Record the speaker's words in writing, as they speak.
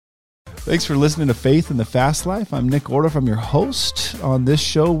Thanks for listening to Faith in the Fast Life. I'm Nick Ordoff. I'm your host. On this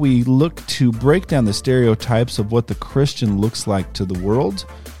show, we look to break down the stereotypes of what the Christian looks like to the world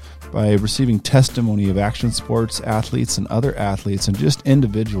by receiving testimony of action sports athletes and other athletes and just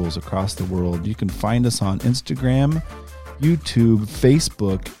individuals across the world. You can find us on Instagram, YouTube,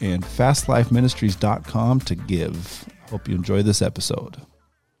 Facebook, and fastlifeministries.com to give. Hope you enjoy this episode.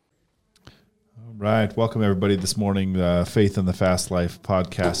 Right. Welcome, everybody, this morning, Faith in the Fast Life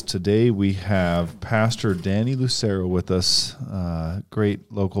podcast. Today, we have Pastor Danny Lucero with us,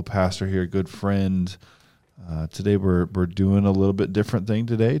 great local pastor here, good friend. Today, we're doing a little bit different thing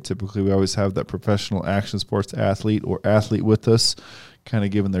today. Typically, we always have that professional action sports athlete or athlete with us, kind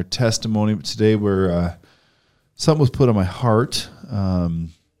of giving their testimony. But today, something was put on my heart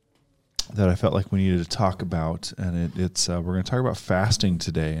that I felt like we needed to talk about, and it's we're going to talk about fasting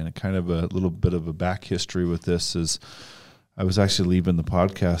today, and kind of a little bit of a back history with this is I was actually leaving the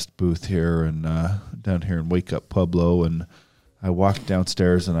podcast booth here and down here in Wake Up Pueblo, and I walked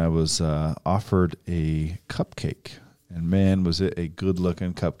downstairs and I was offered a cupcake, and man, was it a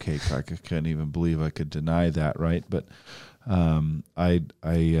good-looking cupcake. Like I couldn't even believe I could deny that, right? But I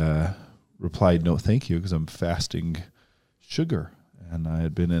replied, no, thank you, because I'm fasting sugar. And I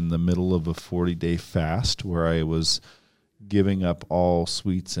had been in the middle of a 40-day fast where I was giving up all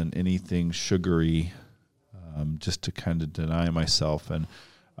sweets and anything sugary just to kind of deny myself. And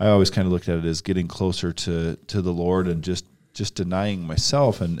I always kind of looked at it as getting closer to the Lord and just denying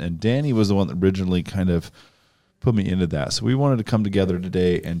myself. And Danny was the one that originally kind of put me into that. So we wanted to come together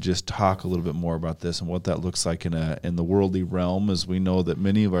today and just talk a little bit more about this and what that looks like in the worldly realm, as we know that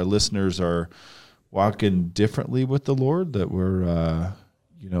many of our listeners are walking differently with the Lord, that we're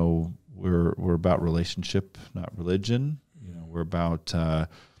about relationship, not religion. We're about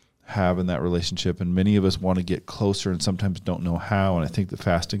having that relationship, and many of us want to get closer and sometimes don't know how, and I think that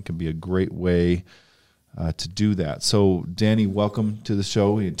fasting can be a great way to do that. So, Danny, welcome to the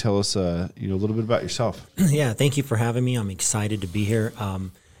show. You tell us a little bit about yourself. Yeah, thank you for having me. I'm excited to be here.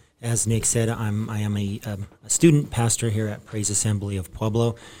 As Nick said, I am a student pastor here at Praise Assembly of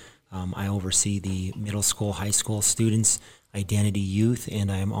Pueblo. I oversee the middle school, high school students, Identity Youth,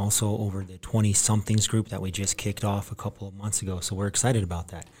 and I am also over the 20-somethings group that we just kicked off a couple of months ago. So we're excited about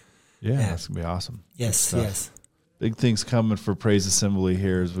that. Yeah, that's going to be awesome. Yes. Big things coming for Praise Assembly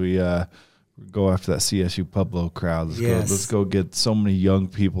here as we go after that CSU Pueblo crowd. Let's go get so many young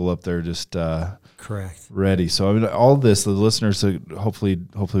people up there just correct ready. So I mean, all this, the listeners, hopefully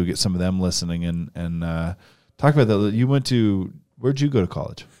we get some of them listening and talk about that. You went to, where'd you go to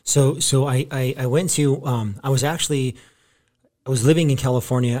college? So I went to, I was living in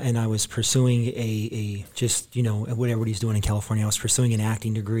California, and I was pursuing what everybody's doing in California. I was pursuing an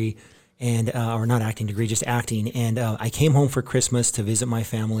acting degree, or not acting degree, just acting. And I came home for Christmas to visit my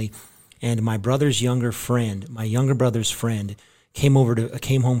family, and my younger brother's friend, came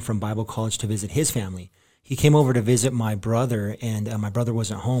home from Bible college to visit his family. He came over to visit my brother, and my brother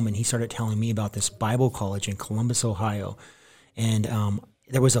wasn't home, and he started telling me about this Bible college in Columbus, Ohio. And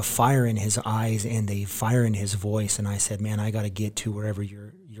there was a fire in his eyes and a fire in his voice, and I said, man, I got to get to wherever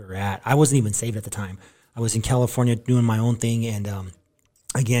you're at. I wasn't even saved at the time. I was in California doing my own thing, and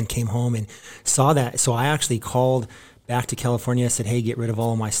again, came home and saw that. So I actually called back to California. I said, hey, get rid of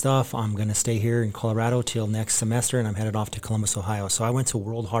all of my stuff. I'm going to stay here in Colorado till next semester, and I'm headed off to Columbus, Ohio. So I went to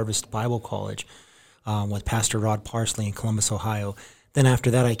World Harvest Bible College with Pastor Rod Parsley in Columbus, Ohio. Then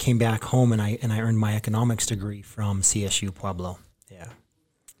after that, I came back home, and I earned my economics degree from CSU Pueblo. Yeah.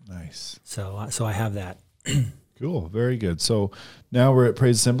 Nice. So I have that. Cool. Very good. So now we're at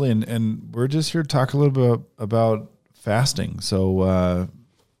Praise Assembly, and we're just here to talk a little bit about fasting. So,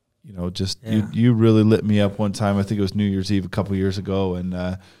 you really lit me up one time. I think it was New Year's Eve a couple years ago, and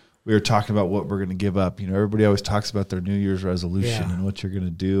we were talking about what we're going to give up. Everybody always talks about their New Year's resolution and what you're going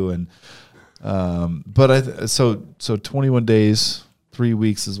to do. And so 21 days, 3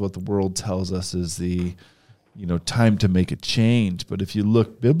 weeks is what the world tells us is the time to make a change. But if you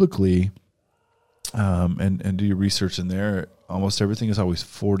look biblically and do your research in there, almost everything is always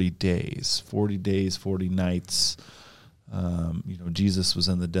 40 days, 40 nights. Jesus was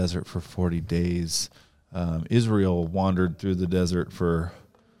in the desert for 40 days. Israel wandered through the desert for,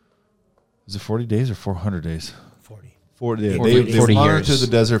 was it 40 days or 400 days? 40 years. They wandered through the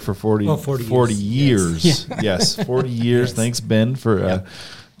desert for 40 years. Yes. Yes, 40 years. Yes. Thanks, Ben, for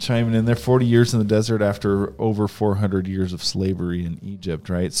chiming in there. 40 years in the desert after over 400 years of slavery in Egypt,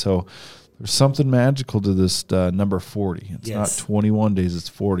 right? So there's something magical to this number 40. It's not 21 days, it's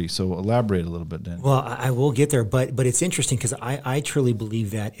 40. So elaborate a little bit, Dan. Well, I will get there, but it's interesting because I truly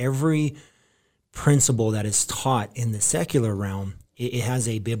believe that every principle that is taught in the secular realm it has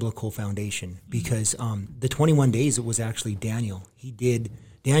a biblical foundation, because the 21 days, it was actually Daniel.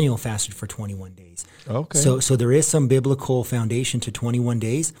 Daniel fasted for 21 days. Okay. So there is some biblical foundation to 21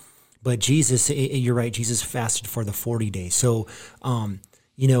 days, but Jesus, you're right, Jesus fasted for the 40 days. So,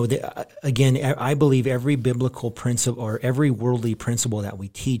 again, I believe every biblical principle or every worldly principle that we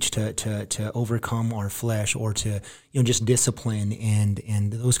teach to overcome our flesh, or to, just discipline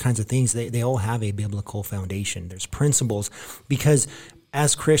and those kinds of things, they all have a biblical foundation. There's principles, because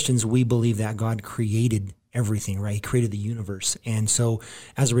as Christians, we believe that God created everything, right? He created the universe. And so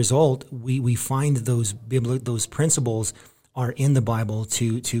as a result, we find those principles are in the Bible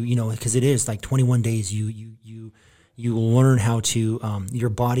to because it is like 21 days you learn how to, your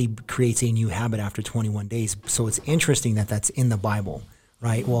body creates a new habit after 21 days. So it's interesting that that's in the Bible,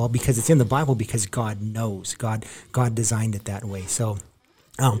 right? Well, because it's in the Bible, because God knows, God designed it that way. So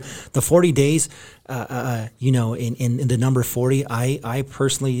the 40 days, in the number 40, I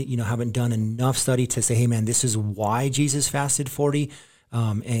personally, haven't done enough study to say, hey man, this is why Jesus fasted 40.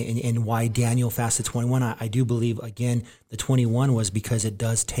 And why Daniel fasted 21. I do believe, again, the 21 was because it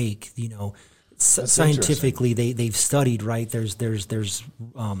does take, scientifically they've studied, right? There's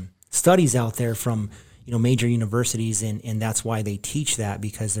studies out there from, major universities, and that's why they teach that,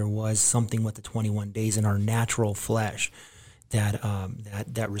 because there was something with the 21 days in our natural flesh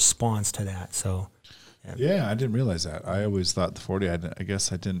that responds to that. So. Yeah, I didn't realize that. I always thought the 40, I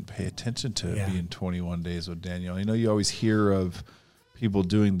guess I didn't pay attention to it being 21 days with Daniel. You always hear of people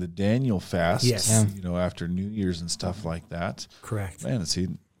doing the Daniel fast, yes. After New Year's and stuff like that. Correct. Man, is he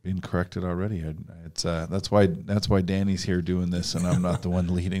being corrected already? It's that's why Danny's here doing this, and I'm not the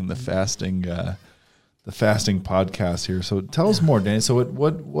one leading the fasting podcast here. So tell us more, Danny. So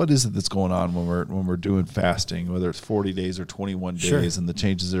what is it that's going on when we're doing fasting, whether it's 40 days or 21 days, sure. and the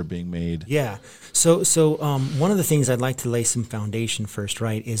changes that are being made? Yeah. So one of the things I'd like to lay some foundation first,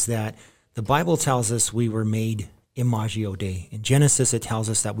 right, is that the Bible tells us we were made Imago Dei. In Genesis, it tells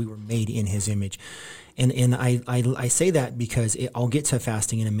us that we were made in His image. And I say that because I'll get to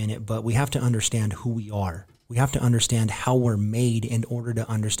fasting in a minute, but we have to understand who we are. We have to understand how we're made in order to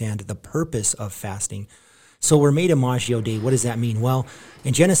understand the purpose of fasting. So we're made Imago Dei. What does that mean? Well,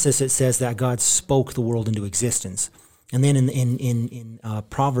 in Genesis, it says that God spoke the world into existence. And then in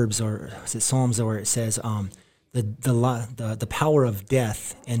Proverbs, or is it Psalms, where it says, the power of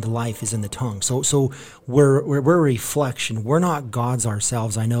death and life is in the tongue. So we're a reflection. We're not gods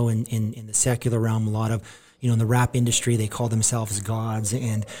ourselves. I know in the secular realm, a lot of, in the rap industry, they call themselves gods,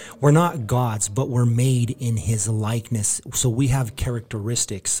 and we're not gods, but we're made in His likeness. So we have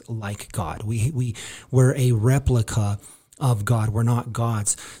characteristics like God. We're a replica of God. We're not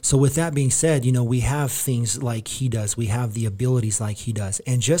gods. So with that being said, we have things like He does. We have the abilities like He does.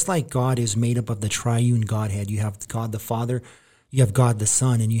 And just like God is made up of the triune Godhead, you have God the Father, you have God the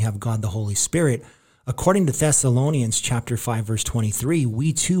Son, and you have God the Holy Spirit. According to Thessalonians chapter 5, verse 23,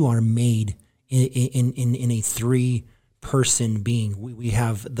 we too are made in a three-person being. We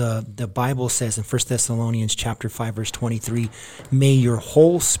have the Bible says in 1 Thessalonians chapter 5, verse 23, may your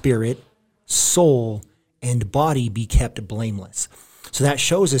whole spirit, soul, and body be kept blameless. So that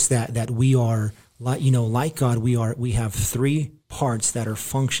shows us that we are, like God, we have three parts that are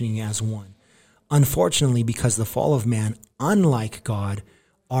functioning as one. Unfortunately, because the fall of man, unlike God,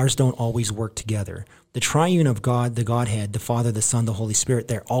 ours don't always work together. The triune of God, the Godhead, the Father, the Son, the Holy Spirit,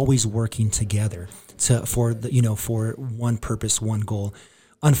 they're always working together for one purpose, one goal.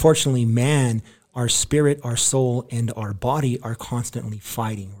 Unfortunately, man, our spirit, our soul, and our body are constantly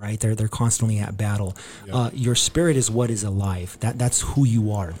fighting, right? They're constantly at battle. Yep. Your spirit is what is alive. That's who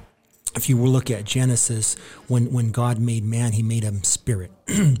you are. If you look at Genesis, when God made man, He made him spirit.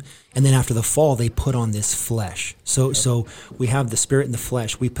 And then after the fall, they put on this flesh. So we have the spirit and the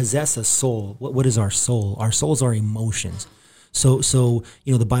flesh. We possess a soul. What is our soul? Our souls are emotions. So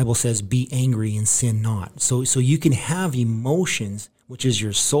the Bible says, be angry and sin not. So you can have emotions, which is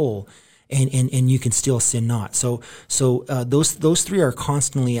your soul, and you can still sin not. So those three are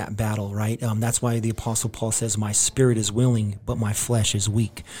constantly at battle, right? That's why the Apostle Paul says, my spirit is willing, but my flesh is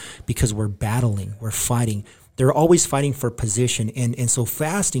weak, because we're battling, we're fighting. They're always fighting for position. And so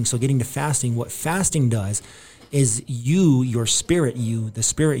getting to fasting, what fasting does is your spirit the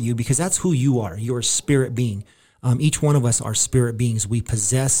spirit you, because that's who you are. You're a spirit being. Each one of us are spirit beings. We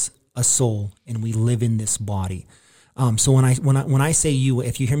possess a soul and we live in this body. So when I say you,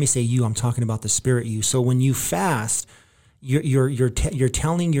 if you hear me say you, I'm talking about the spirit you. So when you fast, you're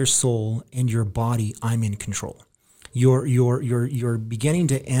telling your soul and your body, I'm in control. You're beginning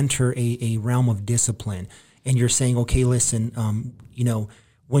to enter a realm of discipline, and you're saying, okay, listen,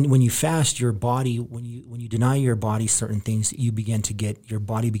 when you fast, your body, when you deny your body certain things, your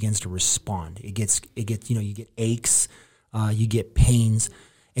body begins to respond. It gets you get aches, you get pains,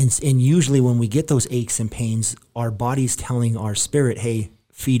 and usually when we get those aches and pains, our body's telling our spirit, hey,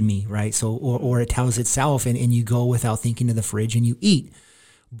 feed me, right? So or it tells itself, and you go without thinking to the fridge and you eat.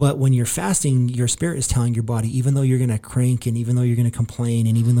 But when you're fasting, your spirit is telling your body, even though you're going to crank, and even though you're going to complain,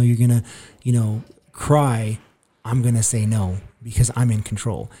 and even though you're going to cry, I'm going to say no, because I'm in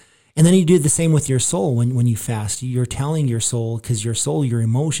control. And then you do the same with your soul. When you fast, you're telling your soul, because your soul, your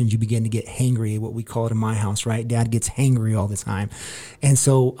emotions, you begin to get hangry, what we call it in my house, right? Dad gets hangry all the time. And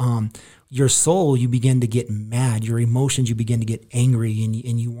so your soul, you begin to get mad. Your emotions, you begin to get angry, and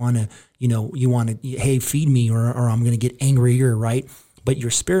you want to, hey, feed me, or I'm going to get angrier, right? But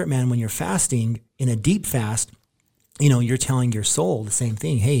your spirit, man, when you're fasting in a deep fast, you're telling your soul the same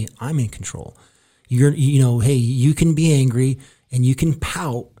thing. Hey, I'm in control. Hey, you can be angry and you can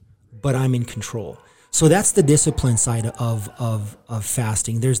pout, but I'm in control. So that's the discipline side of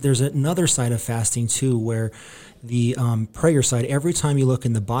fasting. There's another side of fasting too, where the prayer side. Every time you look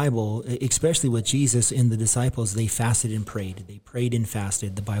in the Bible, especially with Jesus and the disciples, they fasted and prayed. They prayed and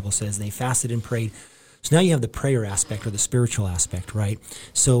fasted. The Bible says they fasted and prayed. So now you have the prayer aspect, or the spiritual aspect, right?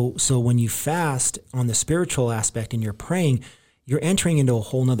 So when you fast on the spiritual aspect and you're praying, you're entering into a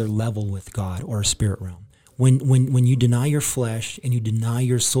whole nother level with God, or a spirit realm. When you deny your flesh and you deny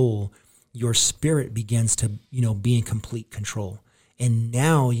your soul, your spirit begins to be in complete control. And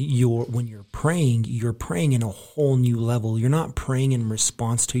now when you're praying in a whole new level. You're not praying in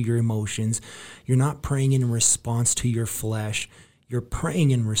response to your emotions. You're not praying in response to your flesh. You're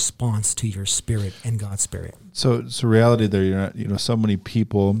praying in response to your spirit and God's spirit. So reality there, you're not, so many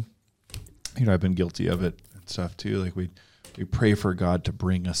people, I've been guilty of it and stuff too. Like we pray for God to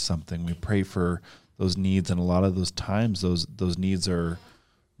bring us something. We pray for those needs, and a lot of those times those needs are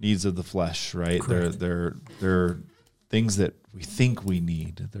needs of the flesh, right? Correct. They're things that we think we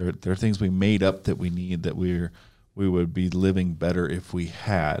need. They're things we made up that we need, that we would be living better if we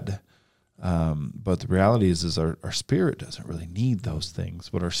had. But the reality is our spirit doesn't really need those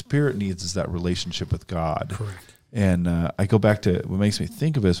things. What our spirit needs is that relationship with God. Correct. And I go back to what makes me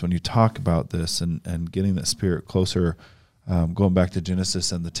think of this when you talk about this and getting that spirit closer, going back to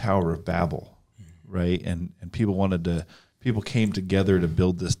Genesis and the Tower of Babel, right? And people came together to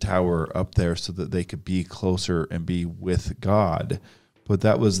build this tower up there so that they could be closer and be with God. But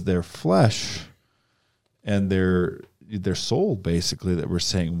that was their flesh and their soul, basically, that were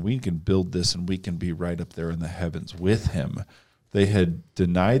saying, we can build this and we can be right up there in the heavens with him. They had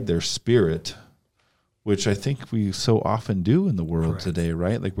denied their spirit, which I think we so often do in the world Correct. today,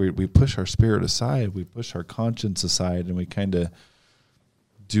 right? Like we push our spirit aside, we push our conscience aside, and we kind of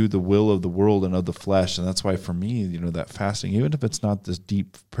do the will of the world and of the flesh. And that's why for me, that fasting, even if it's not this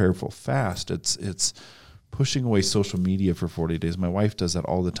deep prayerful fast, it's pushing away social media for 40 days. My wife does that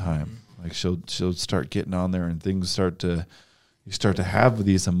all the time. Like she'll start getting on there, and things you start to have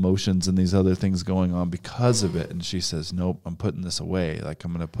these emotions and these other things going on because of it. And she says, nope, I'm putting this away. Like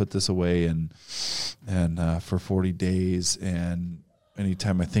I'm going to put this away and for 40 days. And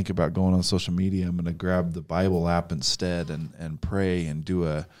anytime I think about going on social media, I'm going to grab the Bible app instead and pray and do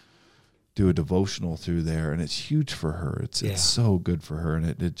a devotional through there. And it's huge for her. It's so good for her.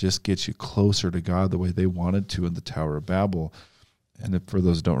 And it just gets you closer to God the way they wanted to in the Tower of Babel. And for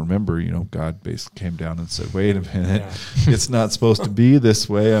those who don't remember, God basically came down and said, wait a minute, it's not supposed to be this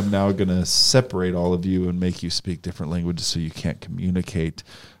way. I'm now going to separate all of you and make you speak different languages so you can't communicate,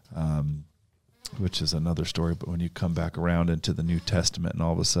 which is another story. But when you come back around into the New Testament, and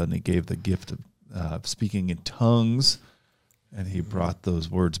all of a sudden he gave the gift of speaking in tongues, and he brought those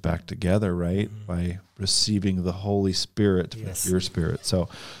words back together, right, by receiving the Holy Spirit, your spirit. So a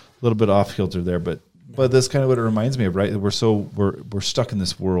little bit off kilter there, but that's kind of what it reminds me of, right? We're stuck in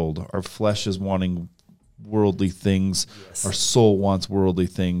this world. Our flesh is wanting worldly things. Yes. Our soul wants worldly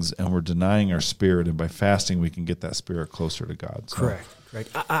things, and we're denying our spirit. And by fasting, we can get that spirit closer to God. So. Correct.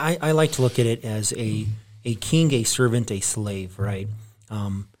 I like to look at it as a king, a servant, a slave, right?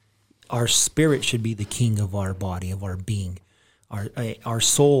 Our spirit should be the king of our body, of our being. Our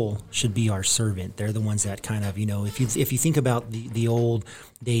soul should be our servant. They're the ones that kind of, if you think about the old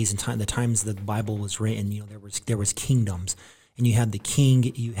days and the times that the Bible was written, there was kingdoms, and you had the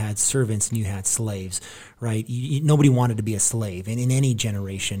king, you had servants, and you had slaves, right? Nobody wanted to be a slave, and in any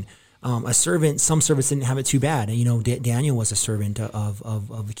generation, some servants didn't have it too bad. Daniel was a servant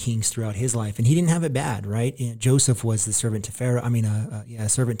of the kings throughout his life, and he didn't have it bad, right? Joseph was the servant to Pharaoh.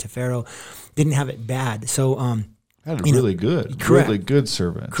 Servant to Pharaoh, didn't have it bad. So. Had a really good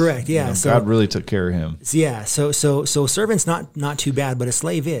servant. Correct. Yeah. So God really took care of him. Yeah. So servant's not too bad, but a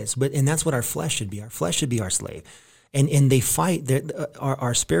slave is. And that's what our flesh should be. Our flesh should be our slave. And they fight.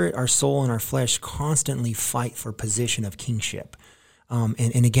 Our spirit, our soul, and our flesh constantly fight for position of kingship.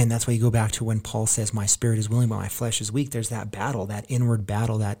 And again, that's why you go back to when Paul says, "My spirit is willing, but my flesh is weak." There's that battle, that inward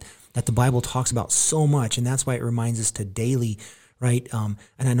battle that the Bible talks about so much, and that's why it reminds us to daily. Right. And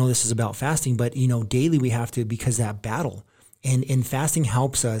I know this is about fasting, but, daily we have to, because that battle and fasting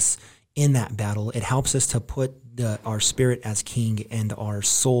helps us in that battle. It helps us to put our spirit as king and our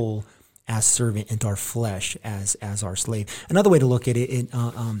soul as servant and our flesh as our slave. Another way to look at it,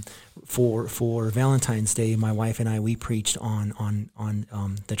 for Valentine's Day, my wife and I, we preached on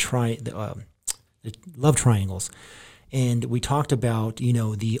the love triangles. And we talked about,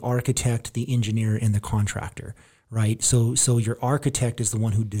 the architect, the engineer, and the contractor. Right. So your architect is the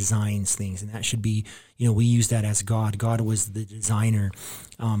one who designs things, and that should be, we use that as God. God was the designer.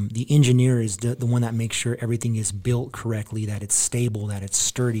 The engineer is the one that makes sure everything is built correctly, that it's stable, that it's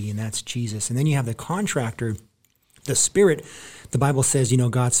sturdy, and that's Jesus. And then you have the contractor, the Spirit. The Bible says,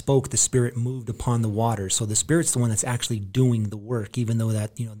 God spoke, the Spirit moved upon the waters. So the Spirit's the one that's actually doing the work, even though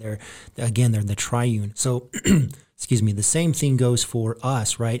that, they're the triune. So, excuse me, the same thing goes for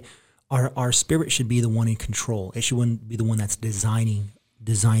us, right? Our spirit should be the one in control. It should be the one that's designing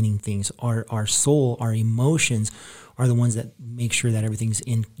things. Our soul, our emotions are the ones that make sure that everything's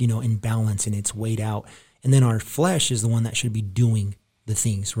in balance and it's weighed out. And then our flesh is the one that should be doing the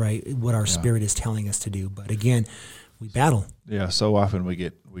things, right? What our spirit is telling us to do. But again, we battle. Yeah, so often we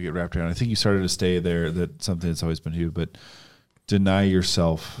get wrapped around. I think you started to stay there, that something that's always been you, but deny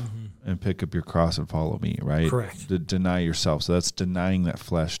yourself and pick up your cross and follow me, right? Correct. Deny yourself. So that's denying that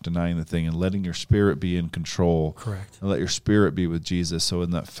flesh, denying the thing, and letting your spirit be in control. Correct. And let your spirit be with Jesus. So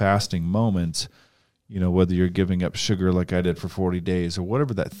in that fasting moment, whether you're giving up sugar like I did for 40 days or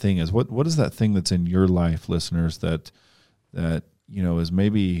whatever that thing is, what is that thing that's in your life, listeners, that is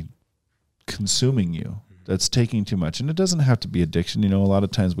maybe consuming you, that's taking too much? And it doesn't have to be addiction. A lot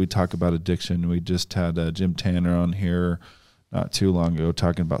of times we talk about addiction. We just had Jim Tanner on here not too long ago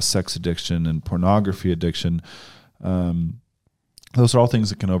talking about sex addiction and pornography addiction. Those are all things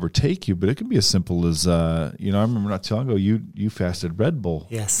that can overtake you, but it can be as simple as, I remember not too long ago, you fasted Red Bull.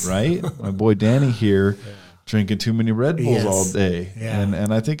 Yes. Right? My boy Danny here drinking too many Red Bulls all day. Yeah.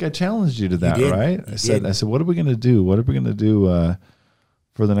 And I think I challenged you to that, right? I said, what are we going to do? What are we going to do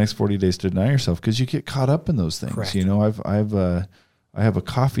for the next 40 days to deny yourself? Because you get caught up in those things. Correct. I have a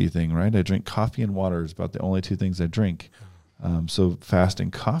coffee thing, right? I drink coffee and water is about the only two things I drink. So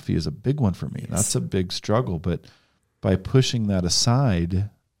fasting coffee is a big one for me. Yes. That's a big struggle. But by pushing that aside,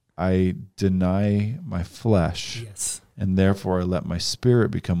 I deny my flesh. Yes. And therefore I let my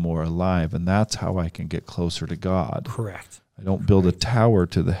spirit become more alive. And that's how I can get closer to God. Correct. I don't build a tower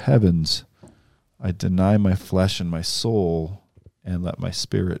to the heavens. I deny my flesh and my soul and let my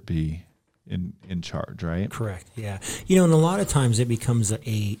spirit be in charge, right? Correct. Yeah. And a lot of times it becomes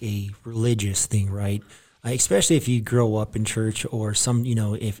a religious thing, right? Especially if you grow up in church or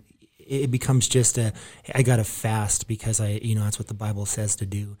if it becomes just I got to fast because that's what the Bible says to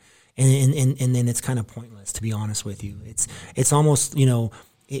do. And then it's kind of pointless, to be honest with you. It's almost,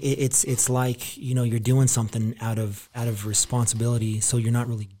 it's like, you're doing something out of responsibility. So you're not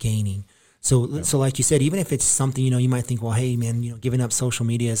really gaining. So like you said, even if it's something, you might think, well, hey man, giving up social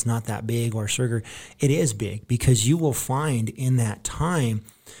media is not that big, or sugar. It is big, because you will find in that time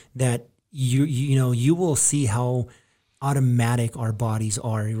that you will see how automatic our bodies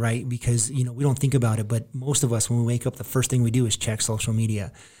are, right? Because, we don't think about it, but most of us, when we wake up, the first thing we do is check social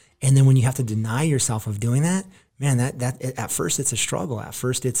media. And then when you have to deny yourself of doing that, man, that at first it's a struggle. At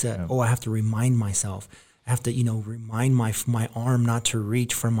first it's I have to remind myself. I have to, remind my arm not to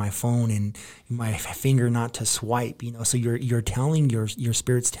reach for my phone and my finger not to swipe, So you're telling your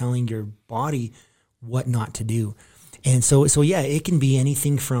spirit's telling your body what not to do. And so yeah, it can be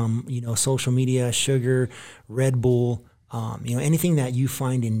anything from, social media, sugar, Red Bull, anything that you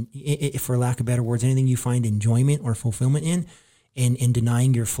find for lack of better words, anything you find enjoyment or fulfillment in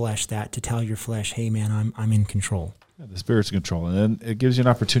denying your flesh that, to tell your flesh, hey man, I'm in control. Yeah, the spirit's in control. And then it gives you an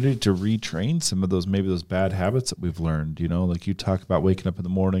opportunity to retrain some of those bad habits that we've learned, like you talk about waking up in the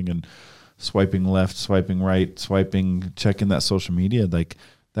morning and swiping left, swiping right, checking that social media, like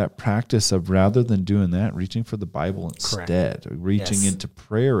that practice of, rather than doing that, reaching for the Bible instead, reaching into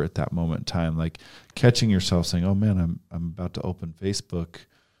prayer at that moment in time, like catching yourself saying, oh man, I'm about to open Facebook,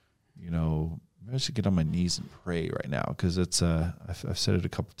 I should get on my knees and pray right now, because it's I've said it a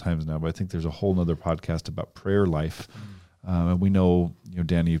couple of times now, but I think there's a whole nother podcast about prayer life. And we know,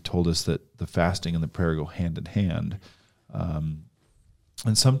 Danny, you've told us that the fasting and the prayer go hand in hand.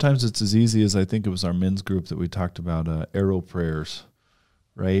 And sometimes it's as easy as, I think it was our men's group that we talked about, arrow prayers,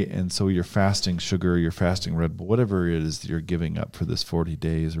 right? And so you're fasting sugar, you're fasting Red Bull, whatever it is that you're giving up for this 40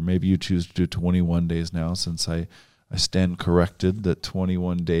 days, or maybe you choose to do 21 days now, since I stand corrected that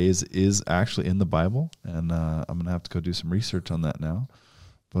 21 days is actually in the Bible, and I'm going to have to go do some research on that now.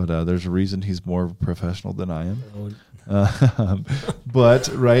 But there's a reason he's more of a professional than I am. But,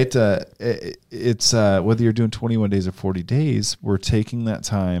 right, it's whether you're doing 21 days or 40 days, we're taking that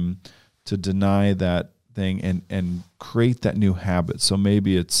time to deny that thing and create that new habit. So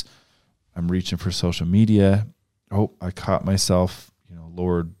maybe it's, I'm reaching for social media. Oh, I caught myself,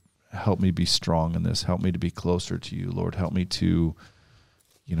 Lord, help me be strong in this. Help me to be closer to you. Lord, help me to,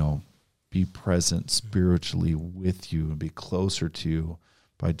 be present spiritually with you and be closer to you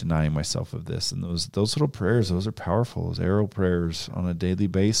by denying myself of this. And those little prayers, those are powerful. Those arrow prayers on a daily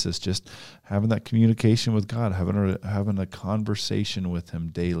basis, just having that communication with God, having a conversation with him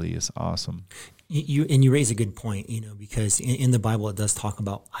daily is awesome. You raise a good point, because in the Bible it does talk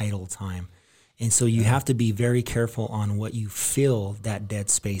about idle time. And so you have to be very careful on what you fill that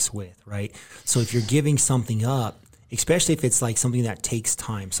dead space with, right? So if you're giving something up, especially if it's like something that takes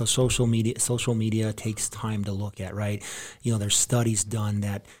time. So social media takes time to look at, right? There's studies done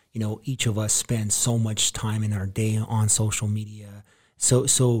that, each of us spend so much time in our day on social media.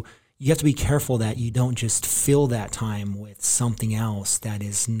 So you have to be careful that you don't just fill that time with something else that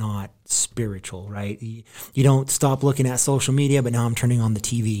is not spiritual, right? You don't stop looking at social media, but now I'm turning on the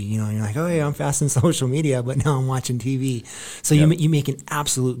TV. You're like, oh, yeah, I'm fasting social media, but now I'm watching TV. So you make an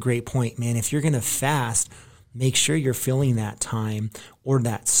absolute great point, man. If you're going to fast, make sure you're filling that time or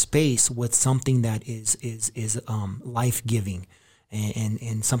that space with something that is life-giving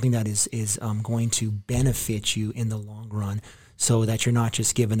and something that is going to benefit you in the long run, so that you're not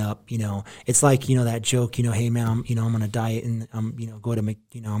just giving up. It's like, that joke, hey man, I'm going to diet and I'm going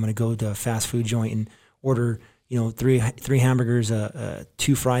to go to a fast food joint and order, three hamburgers,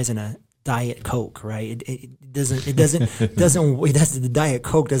 2 fries and a Diet Coke, right? The Diet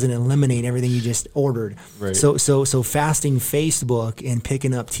Coke doesn't eliminate everything you just ordered. Right. So fasting Facebook and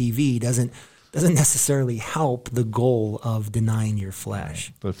picking up TV doesn't necessarily help the goal of denying your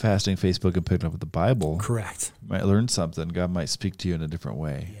flesh. But fasting Facebook and picking up the Bible, correct, you might learn something. God might speak to you in a different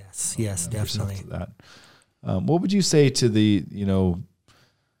way. Yes, definitely. That. What would you say to the,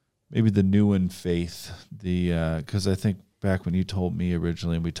 maybe the new in faith? Because I think back when you told me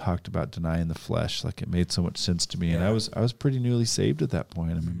originally, and we talked about denying the flesh, like it made so much sense to me, and I was pretty newly saved at that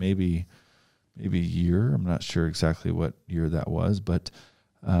point. I mean, maybe a year. I'm not sure exactly what year that was, but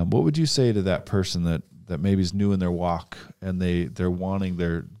what would you say to that person that maybe is new in their walk and they're wanting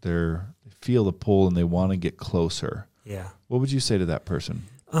they feel the pull and they want to get closer? Yeah. What would you say to that person?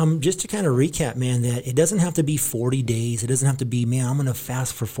 Just to kind of recap, man, that it doesn't have to be 40 days. It doesn't have to be, man, I'm going to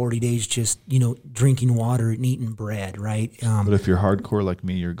fast for 40 days just, drinking water and eating bread, right? But if you're hardcore like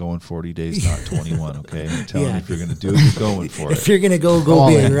me, you're going 40 days, not 21, okay? I'm telling you, if you're going to do it, you're going for it. If you're going to go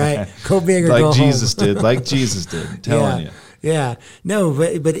big, right? Go big or go home. Like Jesus did, I'm telling you. Yeah, no,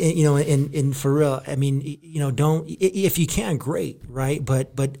 but and for real, I mean, don't, if you can, great, right?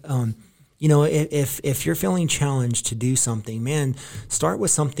 But if you're feeling challenged to do something, man, start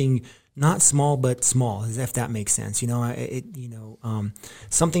with something not small but small, as if that makes sense.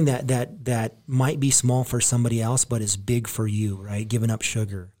 Something that might be small for somebody else but is big for you, right? Giving up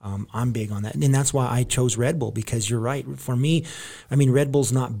sugar. I'm big on that, and that's why I chose Red Bull, because you're right. For me, I mean, Red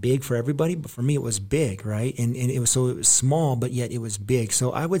Bull's not big for everybody, but for me it was big, right? And it was small, but yet it was big.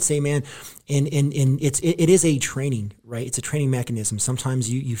 So I would say, man, and it is a training, right? It's a training mechanism. Sometimes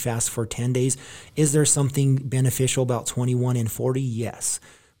you fast for 10 days. Is there something beneficial about 21 and 40? Yes.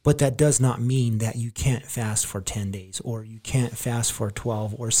 But that does not mean that you can't fast for 10 days or you can't fast for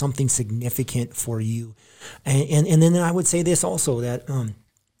 12 or something significant for you. And then I would say this also, that,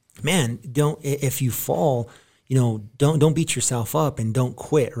 man, if you fall, don't beat yourself up and don't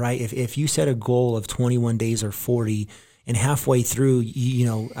quit, right? If you set a goal of 21 days or 40 and halfway through,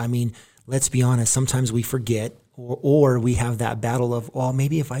 I mean, let's be honest, sometimes we forget. Or we have that battle of, well,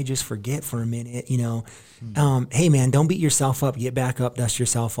 maybe if I just forget for a minute, hey man, don't beat yourself up. Get back up, dust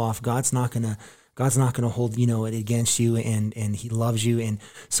yourself off. God's not gonna hold it against you, and He loves you. And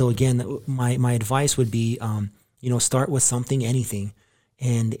so again, my advice would be, start with something, anything,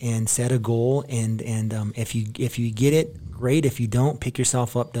 and set a goal. And if you get it, great. If you don't, pick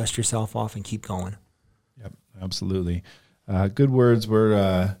yourself up, dust yourself off, and keep going. Yep, absolutely. Good words.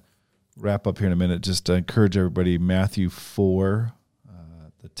 We're wrap up here in a minute. Just encourage everybody, Matthew 4,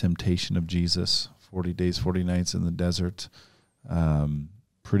 the temptation of Jesus, 40 days, 40 nights in the desert.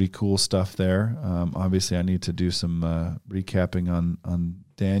 Pretty cool stuff there. Obviously, I need to do some recapping on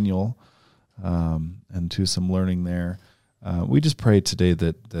Daniel and do some learning there. We just pray today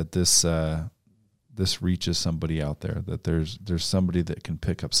that this reaches somebody out there, that there's somebody that can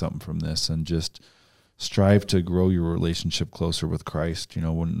pick up something from this and just strive to grow your relationship closer with Christ.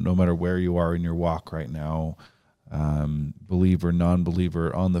 No matter where you are in your walk right now, believer,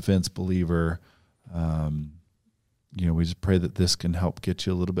 non-believer, on the fence believer, we just pray that this can help get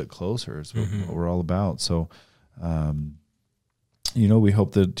you a little bit closer is what we're all about. So, we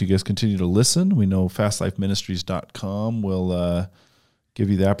hope that you guys continue to listen. We know fastlifeministries.com will give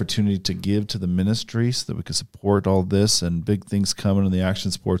you the opportunity to give to the ministry so that we can support all this and big things coming in the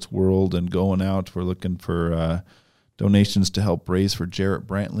action sports world and going out. We're looking for donations to help raise for Jarrett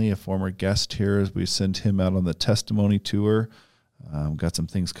Brantley, a former guest here, as we send him out on the testimony tour. Got some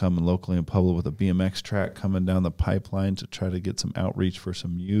things coming locally in Pueblo with a BMX track coming down the pipeline to try to get some outreach for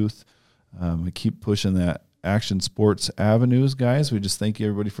some youth. We keep pushing that action sports avenues, guys. We just thank you,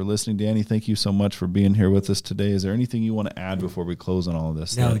 everybody, for listening. Danny, thank you so much for being here with us today. Is there anything you want to add before we close on all of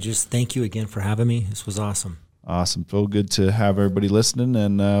this? No, just thank you again for having me. This was awesome. Awesome. Feel good to have everybody listening,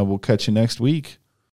 and we'll catch you next week.